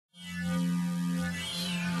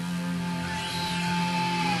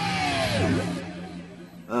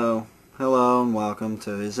welcome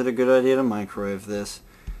to Is It a Good Idea to Microwave This?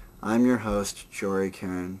 I'm your host, Jory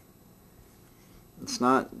Caron. It's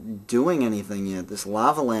not doing anything yet. This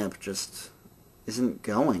lava lamp just isn't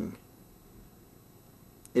going.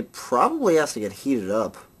 It probably has to get heated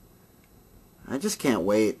up. I just can't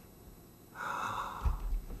wait.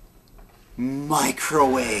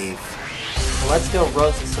 Microwave! Let's go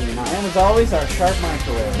roast some nuts. And as always, our Sharp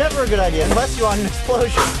microwave. Never a good idea unless you want an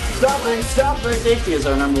explosion. Stop it! Stop it! Safety is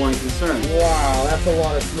our number one concern. Wow, that's a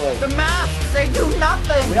lot of smoke. The masks, they do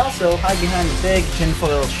nothing! We also hide behind a big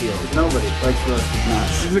tinfoil shield. Nobody likes roasted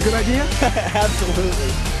nuts. Is it a good idea?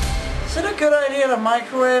 Absolutely. Is it a good idea to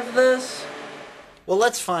microwave this? Well,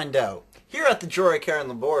 let's find out. Here at the Jory Caron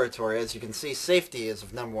laboratory, as you can see, safety is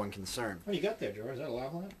of number one concern. What do you got there, Jory? Is that a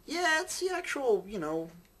lava lamp? Yeah, it's the actual,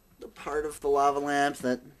 the part of the lava lamp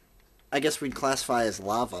that I guess we'd classify as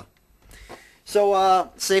lava.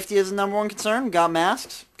 So, safety is the number one concern. Got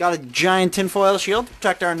masks. Got a giant tinfoil shield to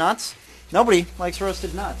protect our nuts. Nobody likes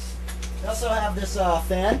roasted nuts. We also have this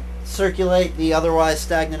fan circulate the otherwise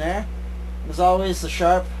stagnant air. And as always, the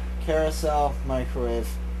Sharp Carousel microwave.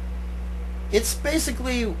 It's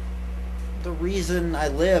basically the reason I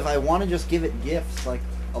live. I want to just give it gifts like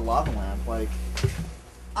a lava lamp. Like,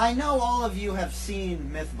 I know all of you have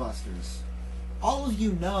seen Mythbusters. All of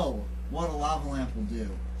you know what a lava lamp will do.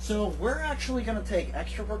 So we're actually going to take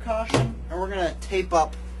extra precaution, and we're going to tape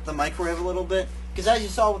up the microwave a little bit, because as you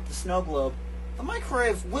saw with the snow globe, the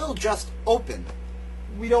microwave will just open.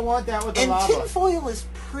 We don't want that with the And lava. tinfoil is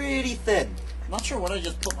pretty thin. I'm not sure what I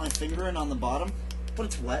just put my finger in on the bottom, but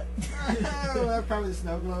it's wet. That's probably the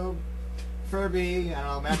snow globe. Furby, I don't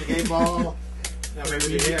know, Magic 8 Ball.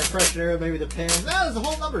 Maybe the air freshener, maybe the pen. No, there's a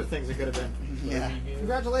whole number of things it could have been. Yeah.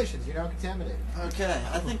 Congratulations, you're now contaminated. Okay,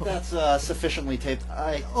 I think that's sufficiently taped.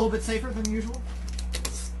 A little bit safer than usual.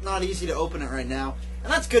 It's not easy to open it right now,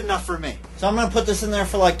 and that's good enough for me. So I'm going to put this in there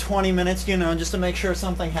for like 20 minutes, just to make sure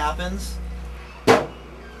something happens.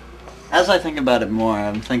 As I think about it more,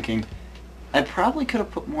 I'm thinking I probably could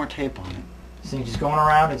have put more tape on it. This thing's just going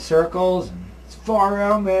around in circles. And it's far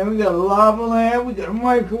out, man. We got a lava lamp. We got a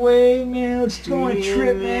microwave, man. Let's go on a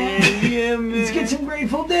trip, man. Yeah, man. Let's get some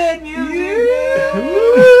Grateful Dead music. Yeah. Man.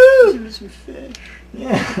 Woo! Give me some fish.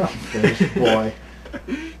 Yeah, fish, boy.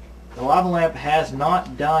 The lava lamp has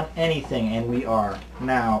not done anything, and we are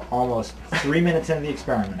now almost 3 minutes into the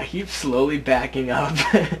experiment. I keep slowly backing up.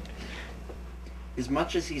 As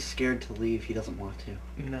much as he's scared to leave, he doesn't want to.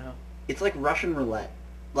 No. It's like Russian roulette.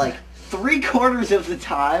 Like, 3/4 of the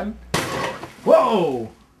time,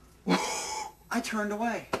 Whoa! I turned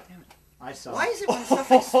away. I saw. Why is it when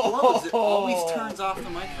stuff explodes, it always turns off the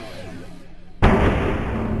microwave?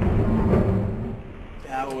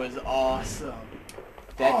 That was awesome.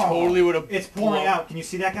 That totally would have... It's pouring out. Can you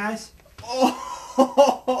see that, guys?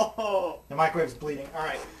 Oh! The microwave's bleeding. All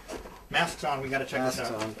right. Masks on. We got to check this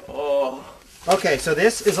out. On. Oh. Okay, so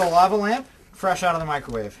this is a lava lamp fresh out of the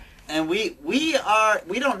microwave. And we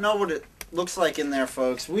don't know what it looks like in there,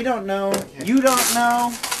 folks. We don't know. You don't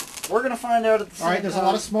know. We're gonna find out at the same time. All right, there's a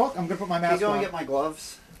lot of smoke. I'm gonna put my Can you mask go on. and get my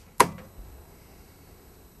gloves?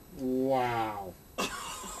 Wow.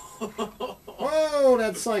 Whoa,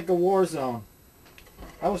 that's like a war zone.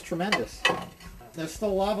 That was tremendous. There's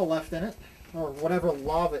still lava left in it, or whatever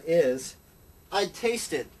lava is. I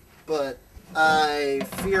taste it, but I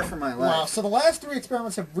fear for my life. Wow, so the last 3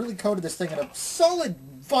 experiments have really coated this thing in a solid,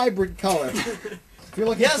 vibrant color. If you're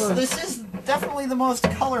looking Yes, for, this is definitely the most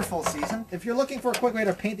colorful season. if you're looking for a quick way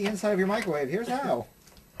to paint the inside of your microwave, here's how.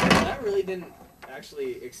 That really didn't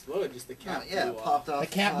actually explode, just the cap Yeah, blew it off. popped off. The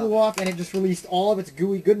cap blew off, and it just released all of its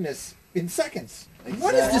gooey goodness in seconds.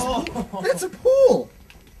 What is this? Oh. That's a pool.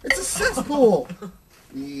 It's a cesspool.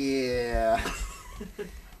 Yeah.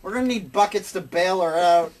 We're gonna need buckets to bail her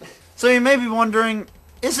out. So you may be wondering,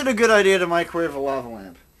 is it a good idea to microwave a lava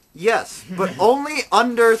lamp? Yes, but only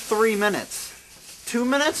under 3 minutes. 2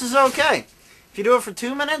 minutes is okay. If you do it for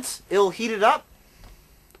 2 minutes, it'll heat it up.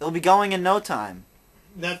 It'll be going in no time.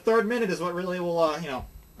 That 3rd minute is what really will,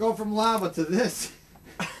 Go from lava to this.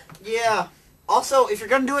 Yeah. Also, if you're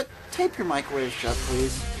gonna do it, tape your microwave shut,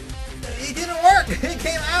 please. It didn't work. It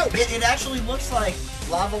came out. It actually looks like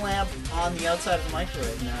lava lamp on the outside of the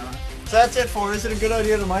microwave now. So that's it for Is It a Good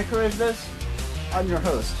Idea to Microwave This? I'm your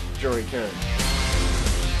host, Jory Caron.